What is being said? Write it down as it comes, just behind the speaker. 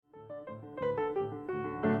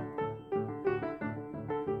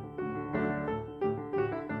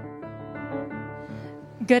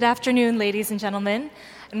Good afternoon, ladies and gentlemen,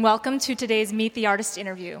 and welcome to today's Meet the Artist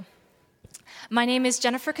interview. My name is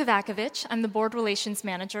Jennifer Kovakovich. I'm the Board Relations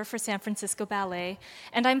Manager for San Francisco Ballet,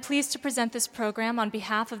 and I'm pleased to present this program on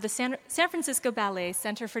behalf of the San Francisco Ballet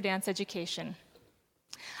Center for Dance Education.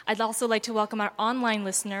 I'd also like to welcome our online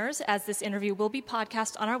listeners, as this interview will be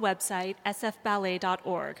podcast on our website,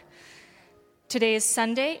 sfballet.org. Today is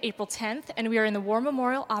Sunday, April 10th, and we are in the War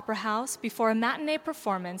Memorial Opera House before a matinee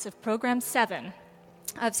performance of Program 7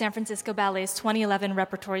 of San Francisco Ballet's 2011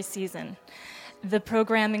 repertory season. The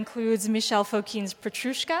program includes Michel Fokин's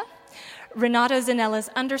Petrushka, Renato Zanella's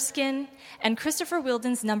Underskin, and Christopher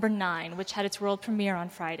Wilden's Number 9, which had its world premiere on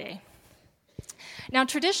Friday. Now,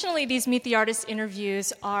 traditionally, these Meet the Artist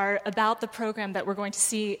interviews are about the program that we're going to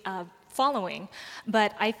see following,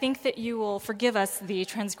 but I think that you will forgive us the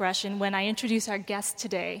transgression when I introduce our guest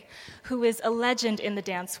today, who is a legend in the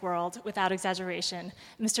dance world, without exaggeration,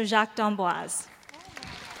 Mr. Jacques d'Amboise.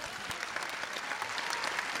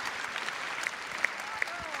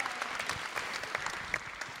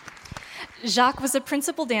 Jacques was a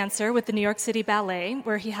principal dancer with the New York City Ballet,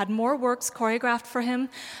 where he had more works choreographed for him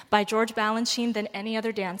by George Balanchine than any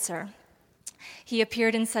other dancer. He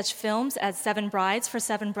appeared in such films as Seven Brides for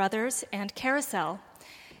Seven Brothers and Carousel.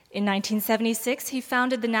 In 1976, he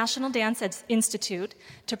founded the National Dance Institute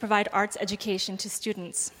to provide arts education to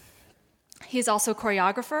students. He is also a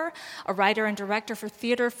choreographer, a writer and director for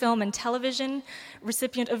theater, film, and television,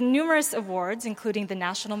 recipient of numerous awards, including the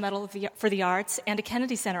National Medal for the Arts and a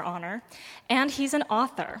Kennedy Center honor, and he's an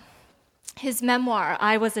author. His memoir,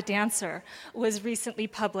 I Was a Dancer, was recently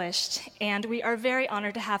published, and we are very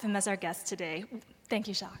honored to have him as our guest today. Thank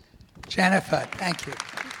you, Jacques. Jennifer, thank you.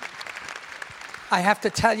 I have to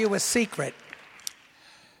tell you a secret.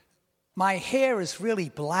 My hair is really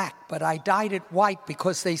black, but I dyed it white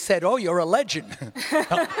because they said, "Oh, you're a legend."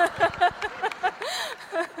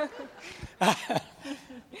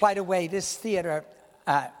 By the way, this theater,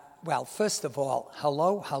 well, first of all,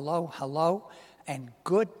 hello, and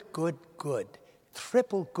good.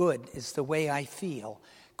 Triple good is the way I feel,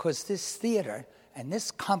 because this theater and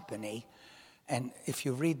this company, and if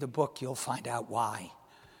you read the book, you'll find out why.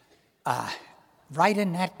 Right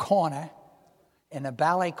in that corner, in a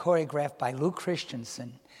ballet choreographed by Lou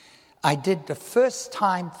Christensen, I did the first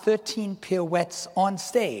time 13 pirouettes on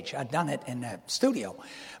stage. I'd done it in the studio.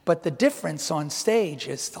 But the difference on stage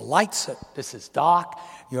is the lights this is dark,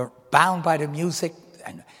 you're bound by the music,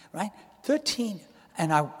 and right? 13,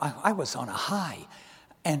 and I was on a high.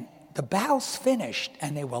 And the bows finished,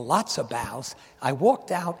 and there were lots of bows. I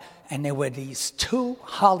walked out, and there were these two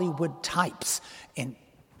Hollywood types in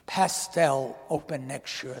pastel open neck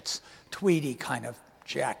shirts, tweedy kind of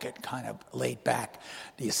jacket, kind of laid back,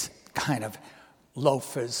 these kind of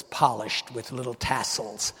loafers polished with little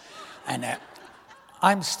tassels. And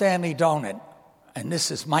I'm Stanley Donen, and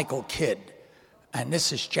this is Michael Kidd, and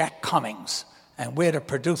this is Jack Cummings, and we're the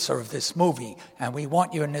producer of this movie, and we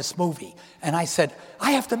want you in this movie. And I said,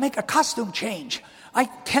 I have to make a costume change. I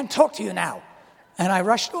can't talk to you now. And I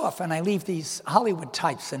rushed off, and I leave these Hollywood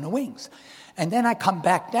types in the wings. And then I come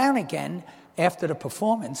back down again after the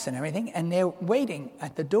performance and everything, and they're waiting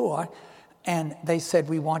at the door, and they said,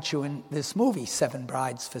 we want you in this movie, Seven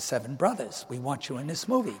Brides for Seven Brothers. We want you in this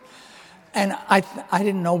movie. And I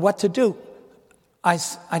didn't know what to do. I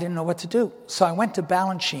didn't know what to do. So I went to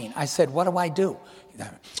Balanchine. I said, what do I do?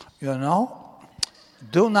 You know,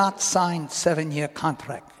 do not sign 7-year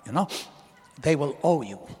contract, They will owe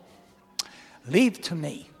you. Leave to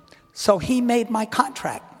me. So he made my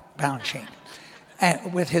contract, Balanchine,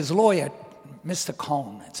 and with his lawyer, Mr.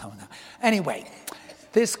 Cohn, and so on. Anyway,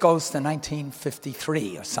 this goes to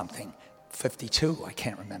 1953 or something. 52, I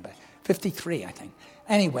can't remember. 53, I think.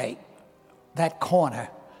 Anyway, that corner,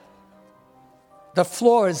 the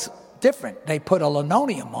floor is different. They put a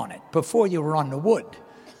linoleum on it. Before you were on the wood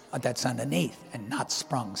that's underneath and not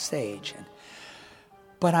sprung stage.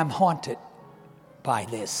 But I'm haunted by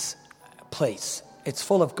this place. It's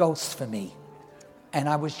full of ghosts for me. And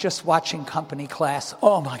I was just watching company class.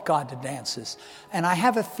 Oh, my God, the dances. And I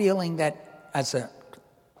have a feeling that as a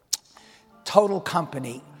total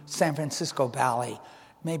company, San Francisco Ballet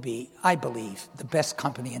may be, I believe, the best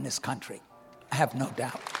company in this country. I have no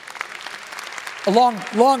doubt. A long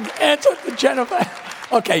answer to Jennifer.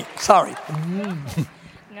 Okay, sorry.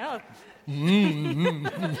 No.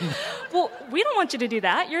 Well, we don't want you to do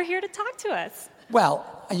that. You're here to talk to us. Well,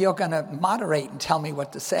 you're going to moderate and tell me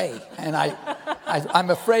what to say. And I'm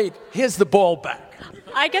afraid, here's the ball back.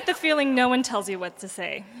 I get the feeling no one tells you what to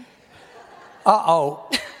say. Uh-oh.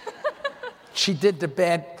 She did the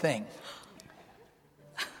bad thing.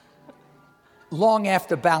 Long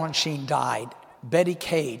after Balanchine died, Betty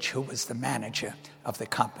Cage, who was the manager of the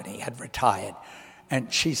company, had retired.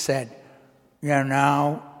 And she said, you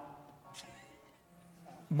know,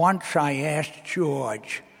 once I asked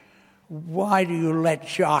George, why do you let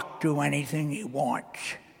Jacques do anything he wants?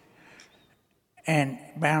 And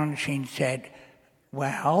Balanchine said,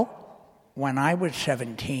 well, when I was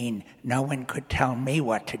 17, no one could tell me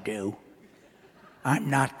what to do. I'm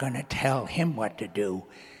not going to tell him what to do.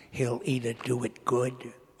 He'll either do it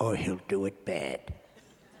good or he'll do it bad.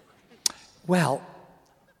 Well,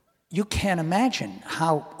 you can't imagine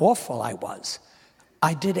how awful I was.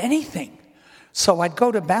 I did anything. So I'd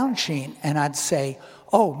go to Balanchine and I'd say,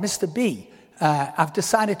 oh, Mr. B, I've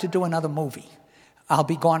decided to do another movie. I'll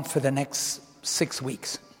be gone for the next 6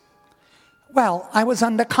 weeks. Well, I was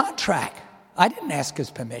under contract. I didn't ask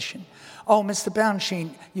his permission. Oh, Mr.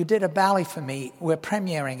 Balanchine, you did a ballet for me. We're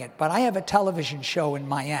premiering it, but I have a television show in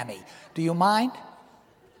Miami. Do you mind?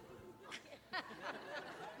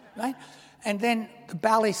 Right? And then the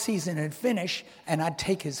ballet season had finished, and I'd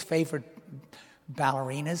take his favorite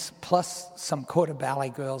ballerinas, plus some quarter ballet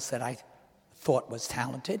girls that I thought was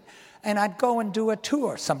talented, and I'd go and do a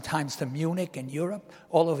tour, sometimes to Munich and Europe,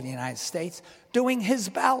 all over the United States, doing his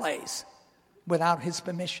ballets without his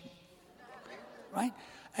permission. Right?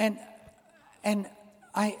 And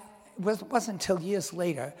it wasn't until years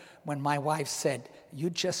later when my wife said, you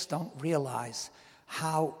just don't realize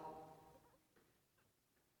how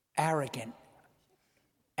arrogant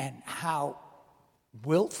and how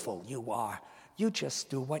willful you are. You just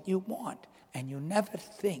do what you want, and you never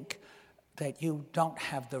think that you don't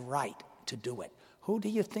have the right to do it. Who do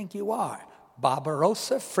you think you are?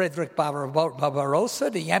 Barbarossa, Frederick Barbarossa,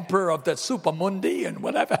 the emperor of the Supermundi and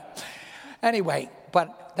whatever. Anyway,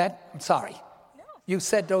 but I'm sorry. No. You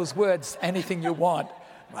said those words, anything you want.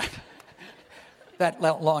 Right. That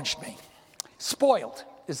launched me. Spoiled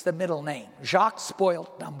is the middle name. Jacques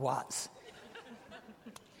Spoiled d'Amboise.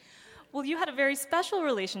 Well, you had a very special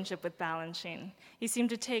relationship with Balanchine. He seemed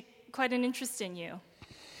to take quite an interest in you.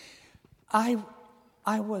 I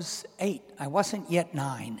was 8. I wasn't yet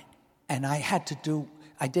 9. And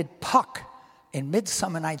I did Puck in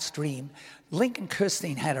Midsummer Night's Dream. Lincoln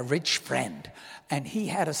Kirstein had a rich friend, and he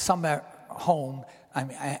had a summer home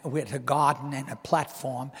with a garden and a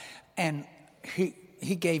platform, and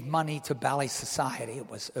he gave money to Ballet Society. It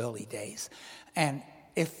was early days. And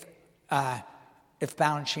if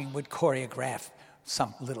Balanchine would choreograph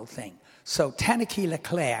some little thing. So Tanaki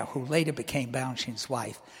Leclerc, who later became Balanchine's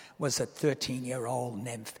wife, was a 13-year-old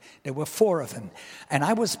nymph. There were 4 of them. And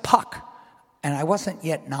I was Puck, and I wasn't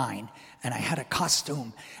yet 9, and I had a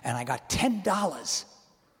costume, and I got $10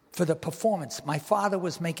 for the performance. My father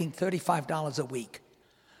was making $35 a week.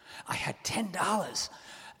 I had $10.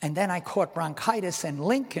 And then I caught bronchitis, and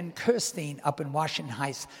Lincoln Kirstein up in Washington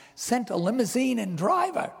Heights sent a limousine and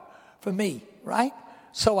driver for me, right?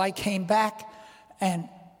 So I came back, and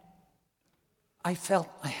I felt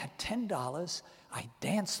I had $10. I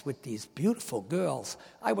danced with these beautiful girls.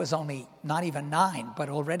 I was only not even 9, but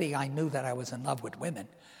already I knew that I was in love with women.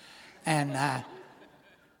 And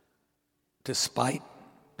despite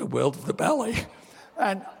the world of the ballet.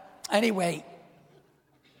 And anyway,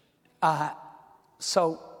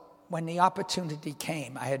 so when the opportunity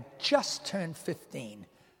came, I had just turned 15,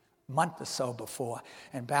 a month or so before,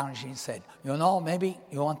 and Balanchine said, you know, maybe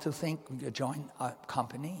you want to join a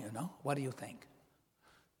company, what do you think?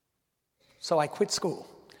 So I quit school.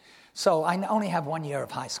 So I only have 1 year of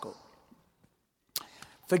high school.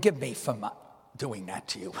 Forgive me for doing that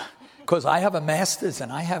to you, because I have a master's,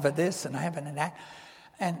 and I have a this, and I have a that.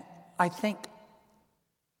 And I think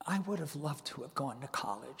I would have loved to have gone to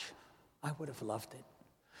college. I would have loved it.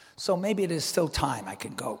 So maybe there's still time I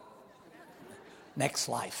can go. Next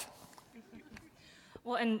life.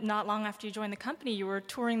 Well, and not long after you joined the company, you were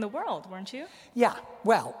touring the world, weren't you? Yeah,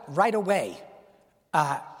 well, right away.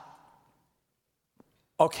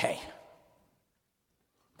 Okay,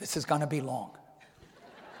 this is going to be long.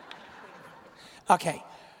 Okay,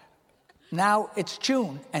 now it's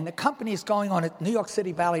June, and the company is going on at New York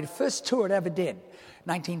City Ballet, the first tour it ever did,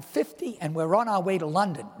 1950, and we're on our way to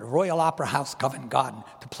London, the Royal Opera House, Covent Garden,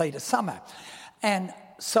 to play the summer. And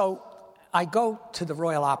so I go to the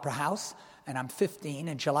Royal Opera House, and I'm 15,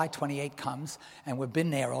 and July 28 comes, and we've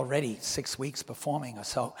been there already 6 weeks performing or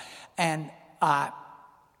so, and I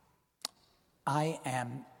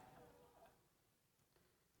am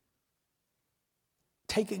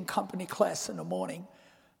taking company class in the morning,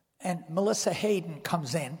 and Melissa Hayden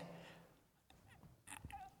comes in.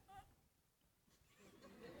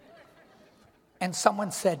 And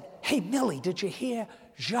someone said, hey, Millie, did you hear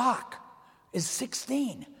Jacques is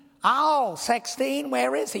 16? Oh, 16,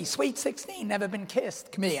 where is he? Sweet 16, never been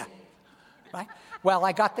kissed. Come here. Right? Well,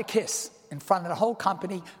 I got the kiss in front of the whole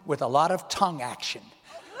company with a lot of tongue action,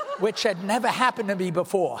 which had never happened to me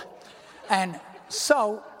before. And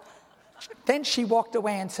so then she walked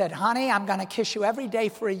away and said, honey, I'm going to kiss you every day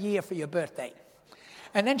for a year for your birthday.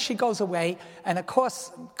 And then she goes away, and of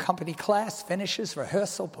course, company class finishes,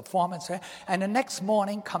 rehearsal, performance, and the next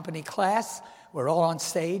morning, company class, we're all on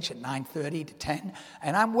stage at 9:30 to 10,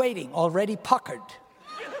 and I'm waiting, already puckered.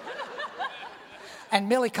 And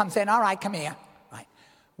Millie comes in, all right, come here. Right.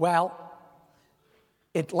 Well,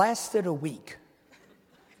 it lasted a week.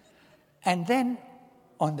 And then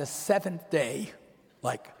on the 7th day,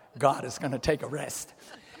 like God is going to take a rest,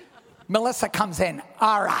 Melissa comes in,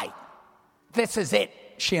 all right, this is it.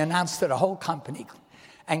 She announced to the whole company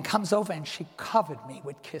and comes over and she covered me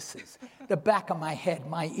with kisses. The back of my head,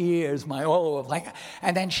 my ears, my all over. Like,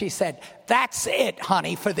 and then she said, that's it,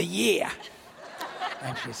 honey, for the year.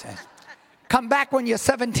 And she says, come back when you're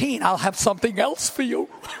 17. I'll have something else for you.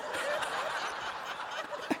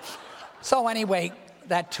 So anyway,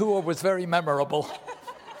 that tour was very memorable.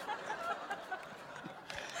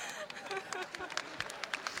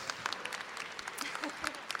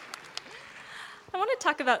 I want to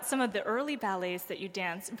talk about some of the early ballets that you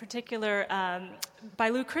danced, in particular by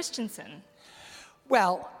Lou Christensen.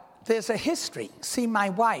 Well, there's a history. See, my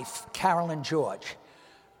wife, Carolyn George,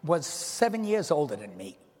 was 7 years older than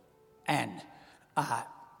me. And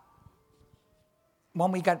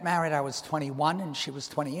when we got married, I was 21 and she was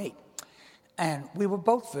 28. And we were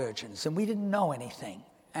both virgins, and we didn't know anything.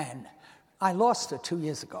 And I lost her 2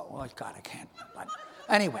 years ago. Oh, God, I can't. But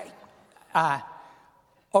anyway,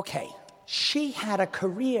 okay. She had a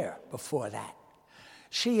career before that.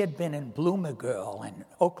 She had been in Bloomer Girl and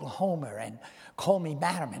Oklahoma and Call Me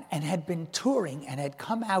Madam and had been touring and had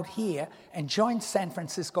come out here and joined San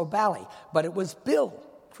Francisco Ballet. But it was Bill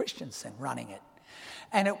Christensen running it.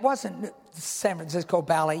 And it wasn't San Francisco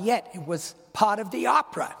Ballet yet. It was part of the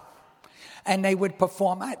opera. And they would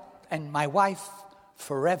perform it. And my wife,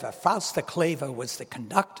 forever, Fausta Claver was the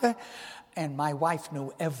conductor. And my wife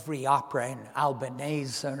knew every opera in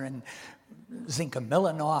Albanese and Zinka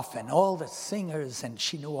Milanoff and all the singers, and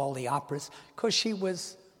she knew all the operas because she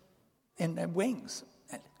was in the wings.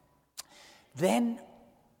 Then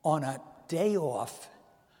on a day off,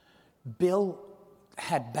 Bill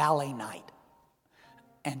had ballet night,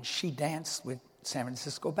 and she danced with San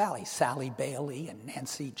Francisco Ballet, Sally Bailey and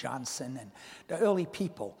Nancy Johnson and the early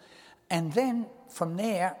people. And then from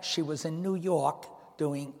there, she was in New York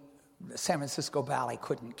doing the San Francisco Ballet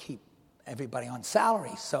couldn't keep everybody on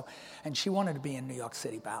salary, and she wanted to be in New York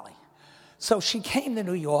City Ballet. So she came to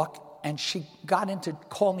New York, and she got into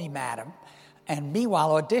Call Me Madam, and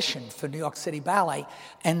meanwhile auditioned for New York City Ballet,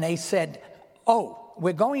 and they said, oh,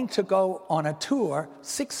 we're going to go on a tour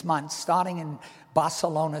 6 months, starting in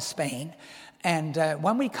Barcelona, Spain, and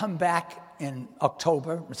when we come back in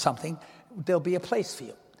October or something, there'll be a place for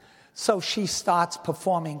you. So she starts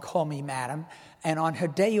performing Call Me Madam, and on her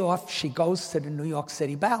day off, she goes to the New York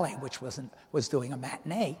City Ballet, which was doing a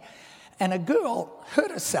matinee, and a girl hurt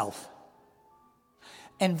herself.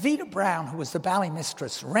 And Vita Brown, who was the ballet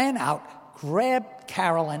mistress, ran out, grabbed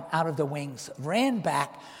Carolyn out of the wings, ran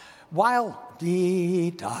back, while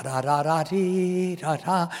the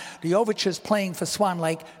overture's playing for Swan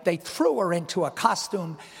Lake, they threw her into a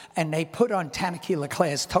costume, and they put on Tanaki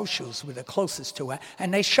Leclerc's toe shoes, were the closest to her,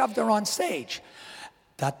 and they shoved her on stage.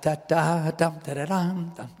 And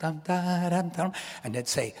they'd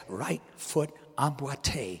say, right foot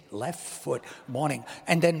emboîté, left foot morning.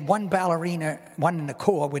 And then one ballerina, one in the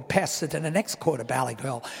corps, would pass it to the next corps to ballet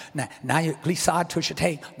girl. Now you glissade,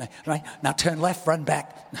 touche-té, right? Now turn left, run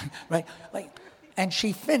back, right? And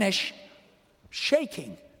she finished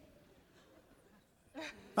shaking,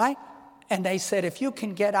 right? And they said, if you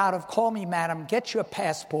can get out of Call Me Madam, get your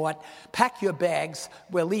passport, pack your bags,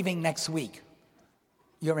 we're leaving next week.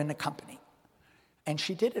 You're in the company. And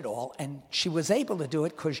she did it all, and she was able to do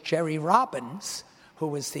it because Jerry Robbins, who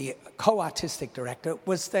was the co-artistic director,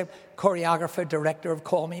 was the choreographer director of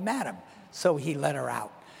Call Me Madam. So he let her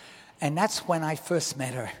out. And that's when I first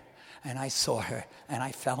met her, and I saw her, and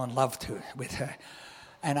I fell in love with her.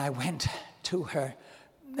 And I went to her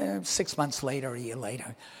 6 months later, a year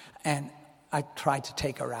later, and I tried to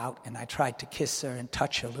take her out, and I tried to kiss her and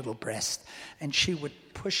touch her little breast. And she would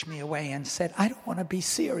push me away and said, I don't want to be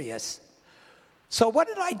serious. So what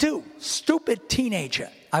did I do? Stupid teenager.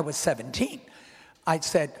 I was 17. I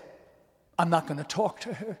said, I'm not going to talk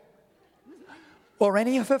to her or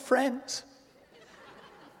any of her friends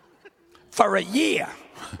for a year.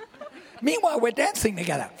 Meanwhile, we're dancing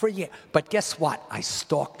together for a year. But guess what? I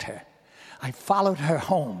stalked her. I followed her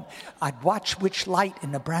home. I'd watch which light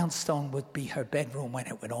in the brownstone would be her bedroom when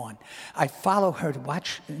it went on. I'd follow her to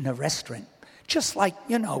watch in a restaurant. Just like,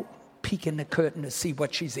 peek in the curtain to see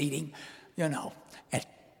what she's eating,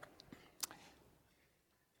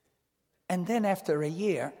 And then after a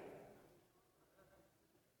year,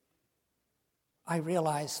 I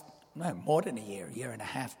realized, no, more than a year and a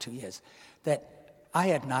half, 2 years, that I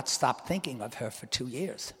had not stopped thinking of her for 2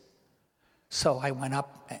 years. So I went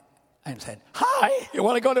up and said, "Hi, you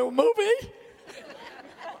want to go to a movie?"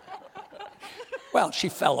 Well, she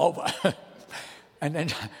fell over. And then,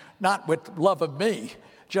 not with love of me,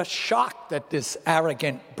 just shocked that this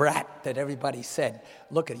arrogant brat that everybody said,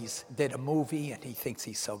 look, he did a movie and he thinks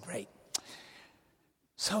he's so great.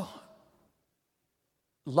 So,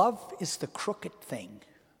 love is the crooked thing.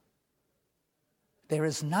 There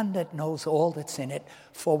is none that knows all that's in it,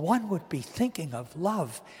 for one would be thinking of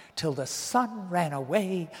love till the sun ran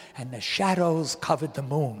away and the shadows covered the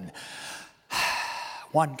moon.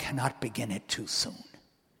 One cannot begin it too soon.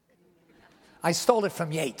 I stole it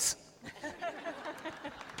from Yeats.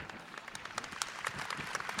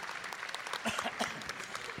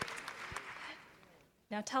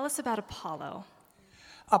 Now tell us about Apollo.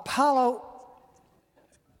 Apollo,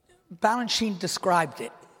 Balanchine described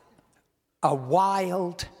it. A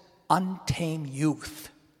wild, untamed youth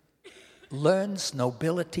learns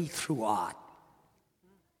nobility through art.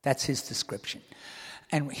 That's his description.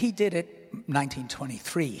 And he did it in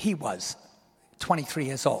 1923. He was 23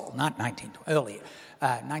 years old, not earlier,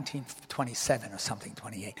 1927 or something,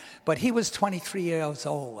 28. But he was 23 years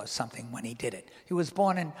old or something when he did it. He was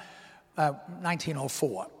born in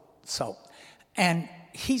 1904. And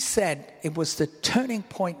he said it was the turning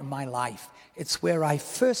point in my life. It's where I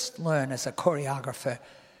first learned as a choreographer,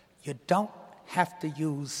 you don't have to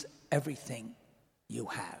use everything you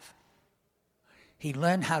have. He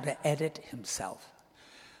learned how to edit himself.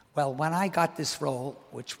 Well, when I got this role,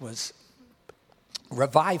 which was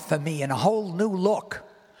revived for me in a whole new look,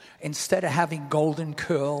 instead of having golden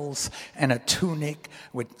curls and a tunic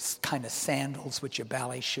with kind of sandals with your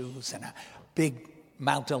ballet shoes and a big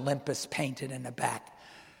Mount Olympus painted in the back,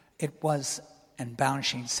 it was, and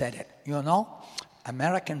Balanchine said it,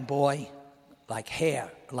 American boy like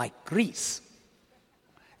hair, like Grease.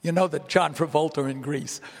 The John Travolta in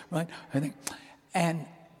Grease, right? And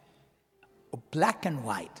black and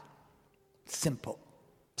white, simple.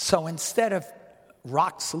 So instead of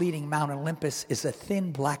rocks leading Mount Olympus is a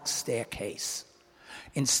thin black staircase.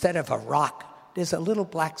 Instead of a rock, there's a little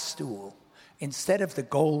black stool. Instead of the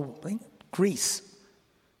gold, Grease,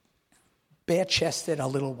 bare-chested, a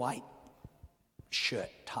little white shirt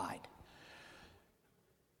tied.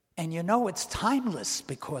 And it's timeless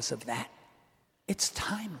because of that. It's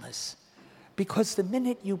timeless. Because the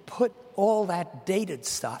minute you put all that dated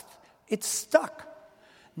stuff, it's stuck.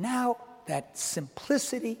 Now, that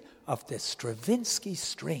simplicity of the Stravinsky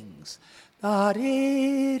strings,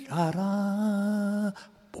 da-dee-da-da,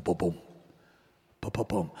 boom-boom-boom,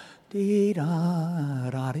 boom-boom-boom, dee-da-da-dee,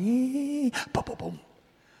 boom-boom-boom,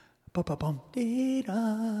 boom-boom-boom,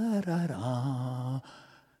 dee-da-da-da,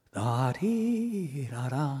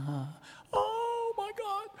 da-dee-da-da. Oh, my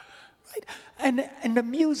God. Right? And the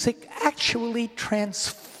music actually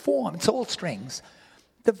transforms. It's all strings.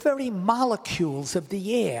 The very molecules of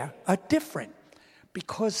the air are different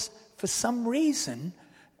because for some reason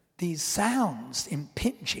these sounds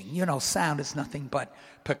impinging, sound is nothing but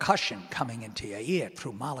percussion coming into your ear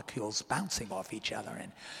through molecules bouncing off each other,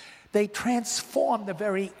 and they transform the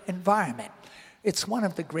very environment. It's one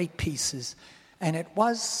of the great pieces, and it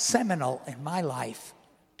was seminal in my life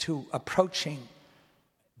to approaching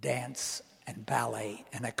dance and ballet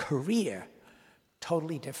and a career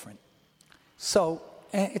totally different. So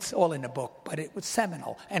it's all in the book, but it was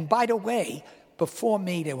seminal. And by the way, before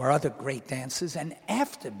me there were other great dancers, and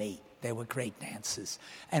after me there were great dancers.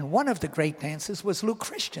 And one of the great dancers was Lou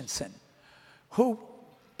Christensen, who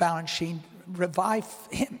Balanchine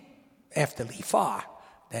revived him after Lee Farr.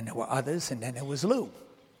 Then there were others, and then there was Lou.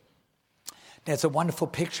 There's a wonderful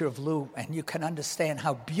picture of Lou, and you can understand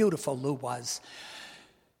how beautiful Lou was.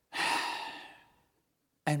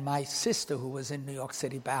 And my sister, who was in New York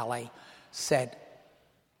City Ballet, said,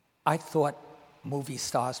 I thought movie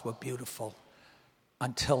stars were beautiful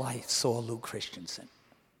until I saw Lou Christensen.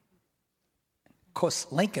 Of course,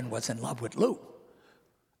 Lincoln was in love with Lou.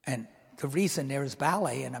 And the reason there is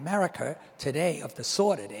ballet in America today of the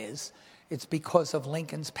sort it is, it's because of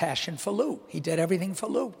Lincoln's passion for Lou. He did everything for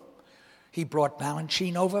Lou. He brought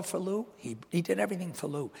Balanchine over for Lou. He did everything for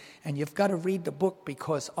Lou. And you've got to read the book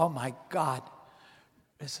because, oh my God,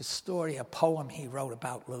 There's a story, a poem he wrote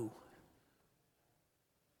about Lou.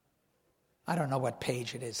 I don't know what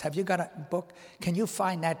page it is. Have you got a book? Can you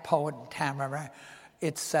find that poem, Tamara?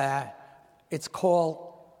 It's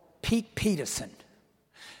called Pete Peterson.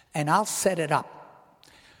 And I'll set it up.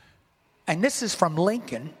 And this is from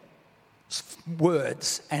Lincoln's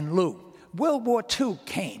words and Lou. World War II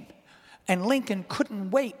came, and Lincoln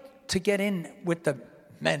couldn't wait to get in with the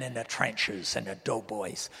men in the trenches and the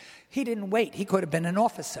doughboys. He didn't wait. He could have been an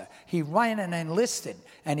officer. He ran and enlisted,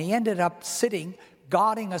 and he ended up sitting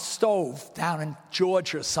guarding a stove down in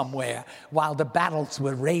Georgia somewhere while the battles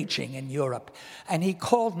were raging in Europe. And he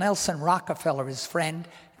called Nelson Rockefeller his friend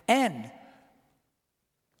and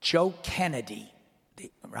Joe Kennedy,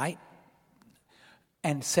 right?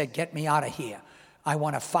 And said, get me out of here. I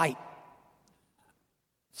want to fight.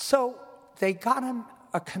 So they got him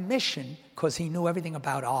a commission, because he knew everything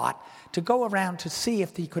about art, to go around to see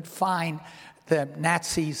if he could find the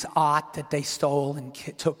Nazis' art that they stole and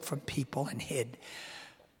took from people and hid.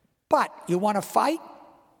 But you want to fight?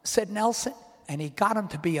 Said Nelson. And he got him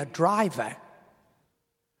to be a driver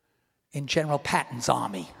in General Patton's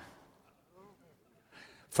army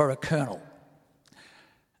for a colonel.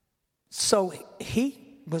 So he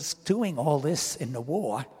was doing all this in the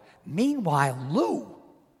war. Meanwhile, Lou,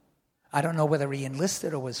 I don't know whether he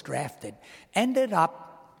enlisted or was drafted, ended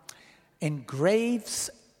up in Graves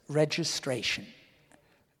registration.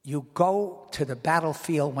 You go to the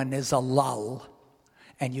battlefield when there's a lull,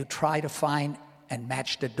 and you try to find and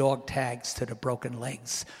match the dog tags to the broken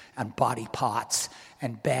legs and body parts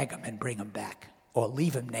and bag them and bring them back, or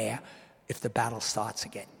leave them there if the battle starts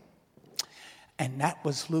again. And that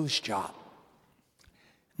was Lou's job.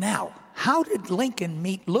 Now, how did Lincoln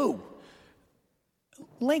meet Lou?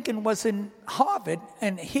 Lincoln was in Harvard,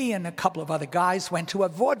 and he and a couple of other guys went to a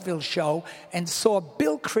vaudeville show and saw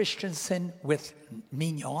Bill Christensen with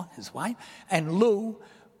Mignon, his wife, and Lou,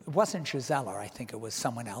 it wasn't Gisela, I think it was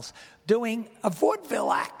someone else, doing a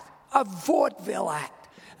vaudeville act.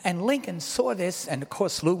 And Lincoln saw this, and of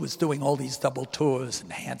course Lou was doing all these double tours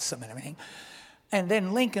and handsome and everything. And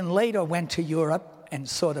then Lincoln later went to Europe and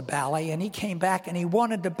saw the ballet, and he came back and he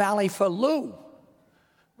wanted the ballet for Lou,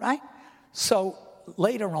 right? So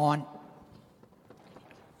later on,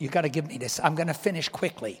 you got to give me this. I'm going to finish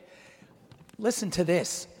quickly. Listen to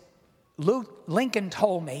this. Lincoln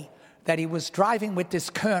told me that he was driving with this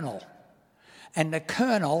colonel, and the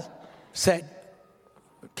colonel said,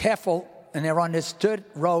 careful, and they're on this dirt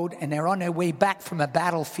road, and they're on their way back from a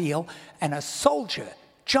battlefield, and a soldier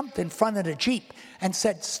jumped in front of the Jeep and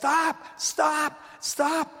said, stop, stop,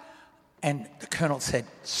 stop. And the colonel said,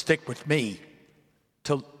 stick with me,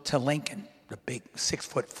 to Lincoln, the big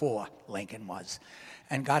 6'4" Lincoln was,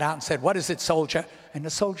 and got out and said, what is it, soldier? And the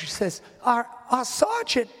soldier says, our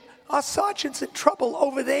sergeant's in trouble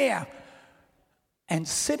over there. And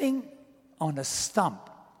sitting on a stump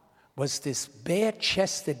was this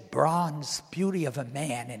bare-chested bronze beauty of a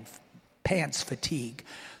man in pants fatigue,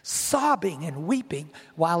 sobbing and weeping,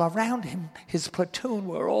 while around him his platoon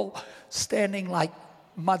were all standing like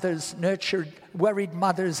mothers, nurtured, worried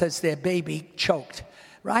mothers as their baby choked,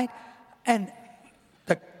 right? And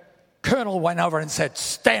the colonel went over and said,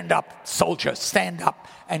 stand up, soldier, stand up.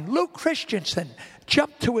 And Lou Christensen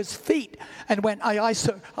jumped to his feet and went, aye, aye,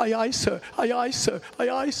 sir, aye, aye, sir, aye, aye, sir, aye,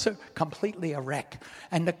 aye, sir, completely a wreck.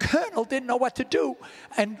 And the colonel didn't know what to do.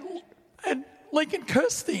 And Lincoln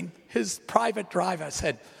Kirstein, his private driver,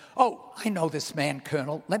 said, oh, I know this man,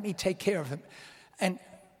 Colonel. Let me take care of him. And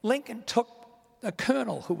Lincoln took the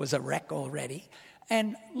colonel, who was a wreck already,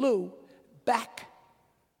 and Lou back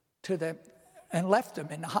and left him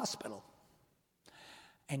in the hospital.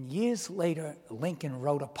 And years later, Lincoln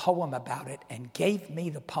wrote a poem about it and gave me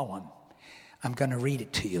the poem. I'm going to read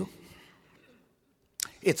it to you.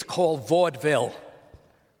 It's called Vaudeville.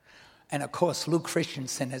 And of course, Lou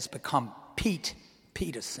Christensen has become Pete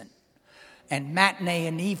Peterson. And matinee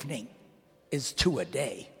and evening is 2 a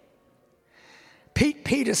day. Pete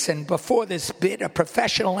Peterson, before this bit, a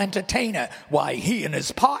professional entertainer. Why, he and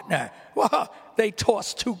his partner, well, they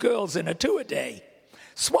tossed 2 girls in a 2 a day,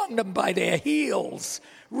 swung them by their heels,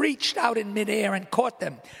 reached out in midair and caught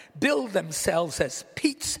them, billed themselves as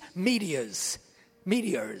Pete's meteors.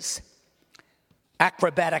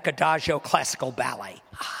 Acrobatic adagio classical ballet.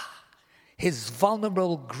 His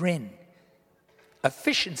vulnerable grin,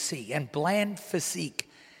 efficiency and bland physique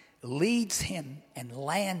leads him and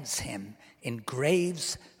lands him in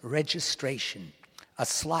Graves registration, a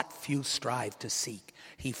slot few strive to seek.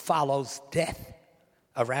 He follows death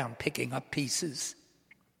around picking up pieces,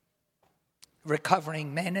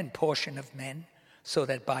 recovering men and portion of men, so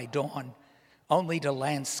that by dawn only the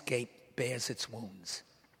landscape bears its wounds.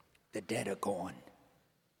 The dead are gone.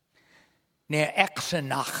 Near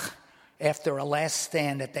Exenach, after a last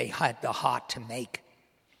stand that they had the heart to make,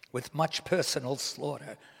 with much personal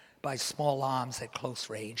slaughter by small arms at close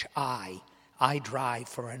range, I drive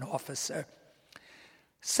for an officer,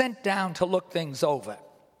 sent down to look things over.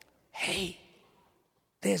 Hey,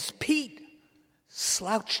 there's Pete,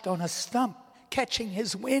 slouched on a stump, catching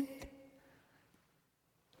his wind.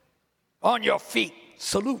 On your feet,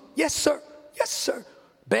 salute. Yes, sir. Yes, sir.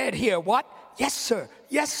 Bad here, what? Yes, sir.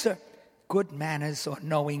 Yes, sir. Good manners or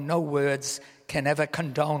knowing no words can ever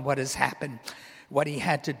condone what has happened, what he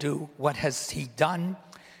had to do, what has he done.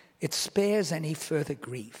 It spares any further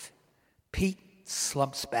grief. Pete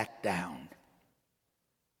slumps back down.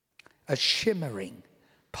 A shimmering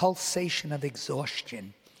pulsation of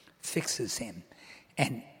exhaustion fixes him,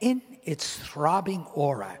 and in its throbbing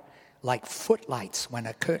aura, like footlights when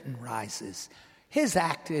a curtain rises, his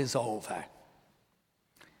act is over.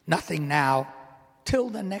 Nothing now till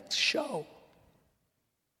the next show.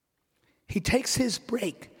 He takes his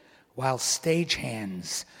break while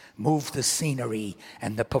stagehands move the scenery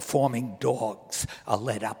and the performing dogs are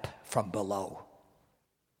led up from below.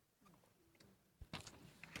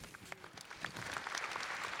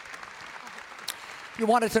 You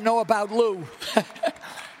wanted to know about Lou.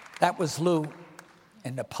 That was Lou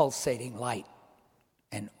in the pulsating light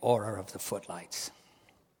and aura of the footlights.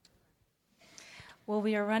 Well,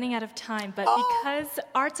 we are running out of time, but because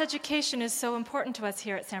arts education is so important to us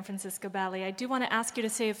here at San Francisco Ballet, I do want to ask you to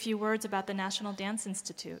say a few words about the National Dance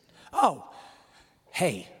Institute.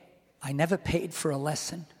 Hey, I never paid for a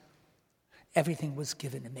lesson. Everything was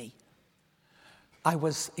given to me. I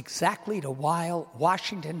was exactly the wild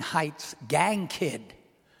Washington Heights gang kid,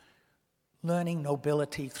 learning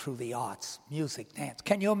nobility through the arts, music, dance.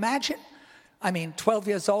 Can you imagine? 12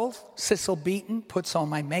 years old, Cecil Beaton puts on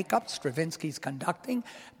my makeup, Stravinsky's conducting,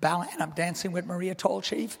 and I'm dancing with Maria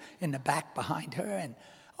Tolchief in the back behind her, and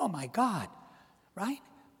oh my God, right?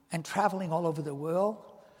 And traveling all over the world.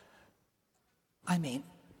 I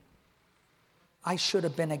should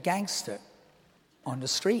have been a gangster on the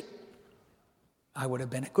street. I would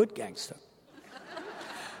have been a good gangster.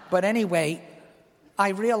 But anyway, I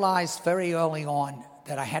realized very early on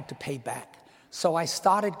that I had to pay back. So I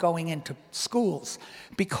started going into schools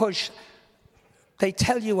because they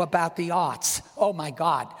tell you about the arts. Oh my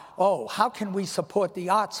God. How can we support the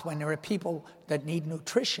arts when there are people that need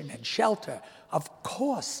nutrition and shelter? Of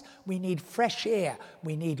course, we need fresh air.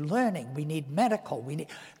 We need learning. We need medical.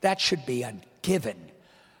 That should be a given.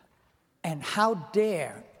 And how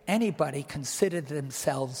dare anybody consider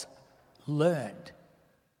themselves learned,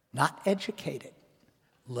 not educated,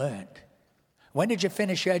 learned. When did you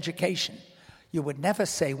finish your education? You would never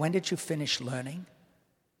say, when did you finish learning?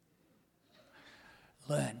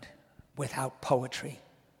 Learned without poetry,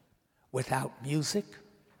 without music,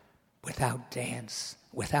 without dance,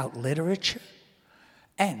 without literature,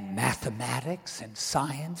 and mathematics and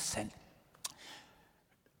science. And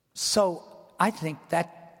so I think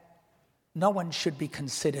that no one should be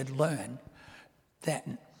considered learned, that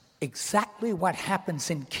exactly what happens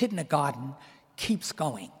in kindergarten keeps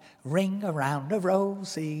going. Ring around the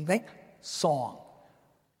rosy ring. Song,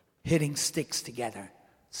 hitting sticks together,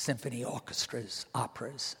 symphony orchestras,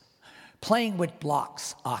 operas, playing with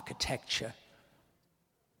blocks, architecture,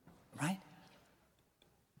 right?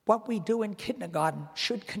 What we do in kindergarten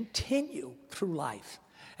should continue through life,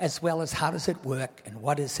 as well as how does it work and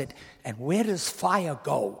what is it and where does fire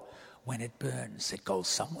go when it burns? It goes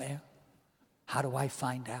somewhere. How do I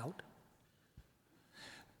find out?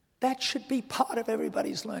 That should be part of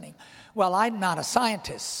everybody's learning. Well, I'm not a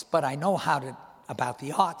scientist, but I know about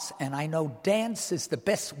the arts, and I know dance is the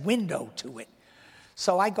best window to it.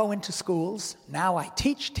 So I go into schools. Now I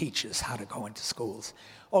teach teachers how to go into schools.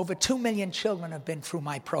 Over 2 million children have been through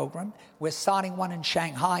my program. We're starting one in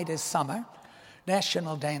Shanghai this summer,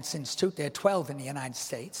 National Dance Institute. There are 12 in the United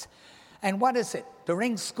States. And what is it?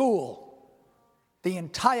 During school, the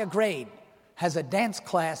entire grade has a dance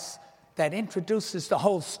class that introduces the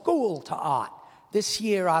whole school to art. This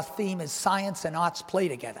year, our theme is science and arts play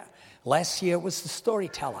together. Last year, it was the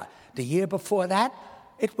storyteller. The year before that,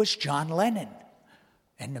 it was John Lennon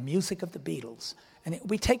and the music of the Beatles. And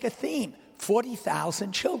we take a theme.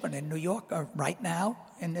 40,000 children in New York are right now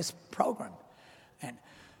in this program. And,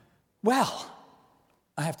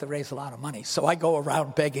 I have to raise a lot of money, so I go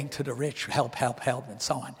around begging to the rich, help, help, help, and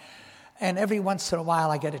so on. And every once in a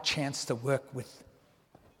while, I get a chance to work with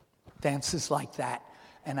dances like that,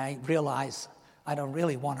 and I realize I don't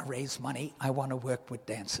really want to raise money. I want to work with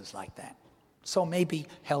dances like that. So maybe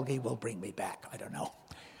Helgi will bring me back. I don't know.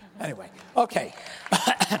 Anyway, okay.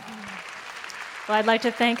 Well, I'd like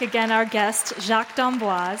to thank again our guest, Jacques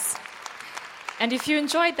d'Amboise. And if you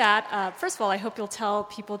enjoyed that, first of all, I hope you'll tell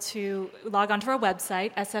people to log onto our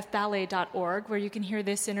website, sfballet.org, where you can hear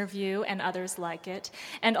this interview and others like it.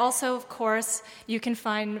 And also, of course, you can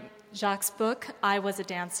find Jacques' book, I Was a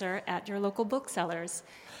Dancer, at your local booksellers.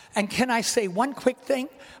 And can I say one quick thing?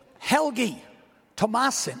 Helgi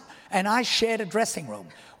Tomasin and I shared a dressing room.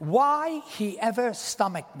 Why he ever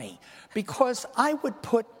stomached me? Because I would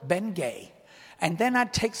put Ben Gay, and then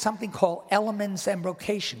I'd take something called Elliman's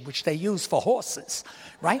embrocation, which they use for horses,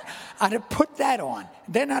 right? I'd put that on.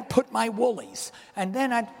 Then I'd put my woolies. And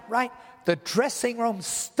then the dressing room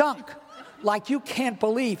stunk like you can't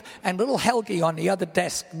believe. And little Helgi on the other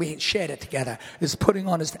desk, we shared it together, is putting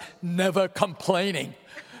on his, never complaining.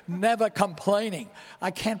 I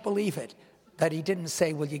can't believe it that he didn't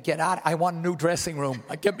say, will you get out? I want a new dressing room.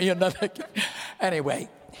 Get me another. Anyway,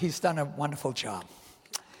 he's done a wonderful job.